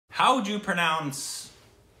How would you pronounce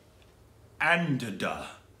ANDHADHUN?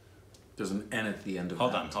 There's an N at the end of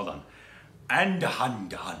Hold that. on.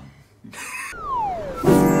 ANDHADHUN.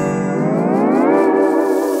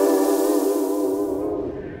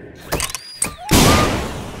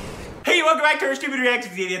 Hey, welcome back to our Stupid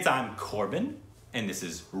Reactions, idiots. I'm Corbin, and this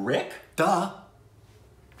is Rick. Duh.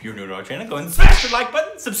 If you're new to our channel, go and smash the like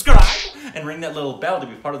button, subscribe, and ring that little bell to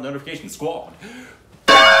be part of the notification squad.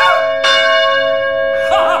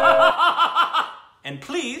 And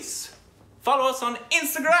please follow us on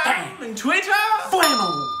Instagram and Twitter.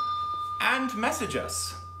 And message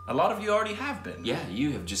us. A lot of you already have been. Yeah,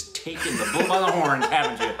 you have just taken the bull by the horns,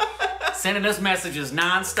 haven't you? Sending us messages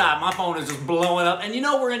non-stop. My phone is just blowing up. And you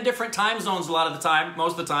know we're in different time zones a lot of the time.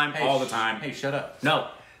 Most of the time. Hey, all the time. Hey, shut up. No.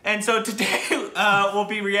 And so today we'll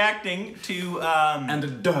be reacting to...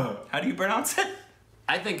 ANDHADHUN. How do you pronounce it?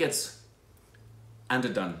 I think it's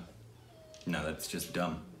ANDADHUN. No, that's just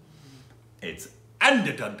dumb. It's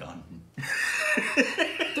ANDADHUN.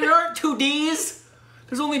 There aren't two D's.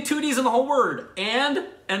 There's only two D's in the whole word. And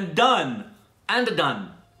done. ANDADHUN.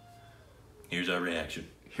 Here's our reaction.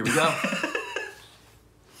 Here we go.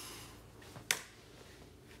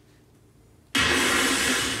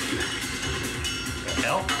 The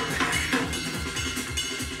hell?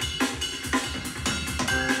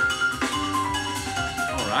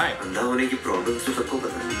 All right. अंधा होने की problem तो सबको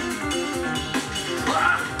पता है।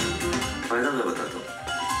 फायदा मैं बताता हूँ।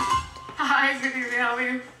 Hi, good evening. How are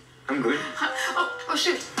you? I'm good. Oh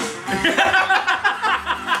shit.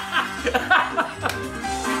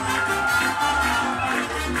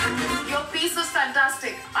 Your piece was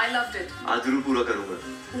fantastic. I loved it. आधुरू पूरा करूँगा।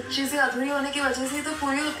 कुछ चीजें अधूरी होने की वजह से ही तो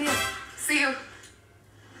पूरी होती है. See you.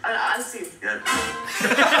 I'll see you. यार।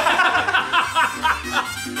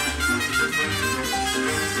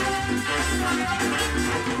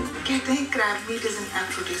 कहते हैं crab meat is an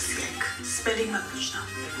aphrodisiac. Spelling मत पूछना.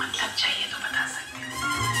 मतलब चाहिए तो बता सकते हैं.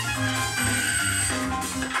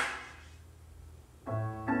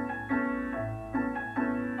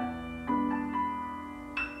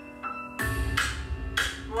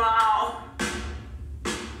 Wow.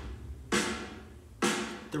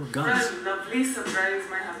 There were What guns. a lovely surprise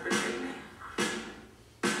my husband gave me.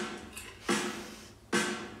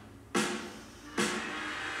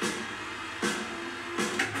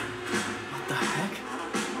 What the heck?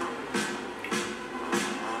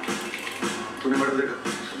 तूने मर्डर देखा?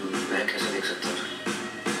 मैं कैसे देख सकता हूँ?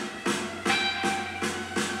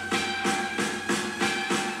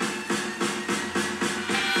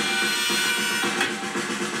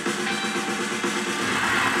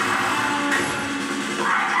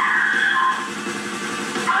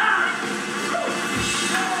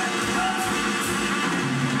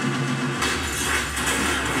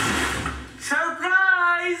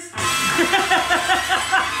 Surprise!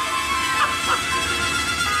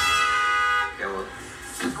 क्या हुआ?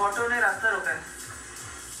 ऑटो ने रास्ता रोका है.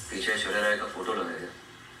 पीछे छोले राय का फोटो लगाएगा।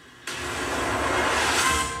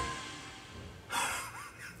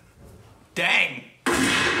 Dang!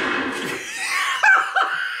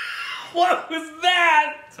 What was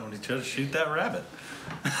that? Somebody tried to shoot that rabbit.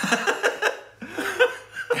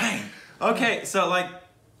 Dang. Okay, so like...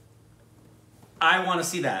 I want to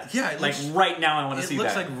see that. Yeah, it like looks- right now I want to see It that.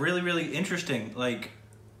 looks like really, really interesting. Like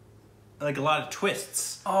a lot of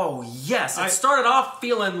twists. Oh, yes. It started off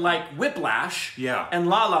feeling like Whiplash Yeah. and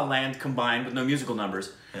La La Land combined with no musical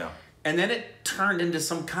numbers. Yeah. And then it turned into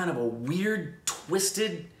some kind of a weird,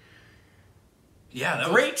 twisted, Yeah, that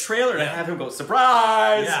great trailer to yeah. have him go,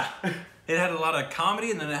 surprise! Yeah. It had a lot of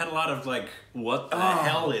comedy, and then it had a lot of like, what the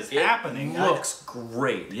hell is happening? Looks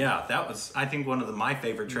great. Yeah, that was, I think, one of my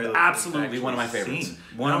favorite trailers. Absolutely one of my favorites.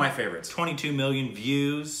 One of my favorites. 22 million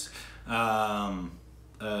views. So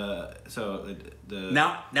the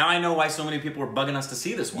Now I know why so many people were bugging us to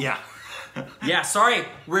see this one. yeah, Yeah, sorry.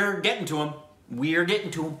 We're getting to him. We're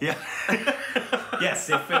getting to him. yeah. Yes,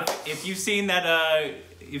 if you've seen that,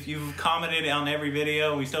 if you've commented on every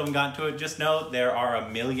video, we still haven't gotten to it. Just know there are a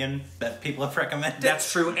million that people have recommended. That's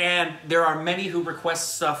true, and there are many who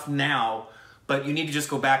request stuff now, but you need to just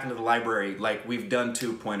go back into the library. Like, we've done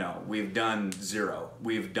 2.0, we've done 0,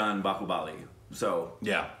 we've done Bahubali. So,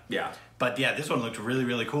 yeah. But yeah, this one looked really,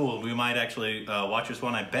 really cool. We might actually watch this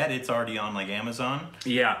one. I bet it's already on like Amazon.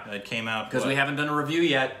 yeah. It came out Because we haven't done a review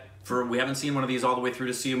yet. We haven't seen one of these all the way through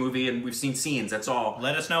to see a movie, and we've seen scenes, that's all.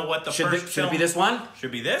 Let us know what the Should first it film... be this one?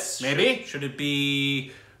 Should be this? Maybe? Should it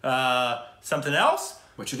be something else?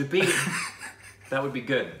 What should it be? That would be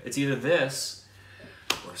good. It's either this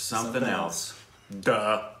or something else.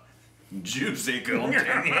 Duh. Juicy content.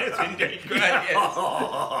 Yes, indeed. Yes.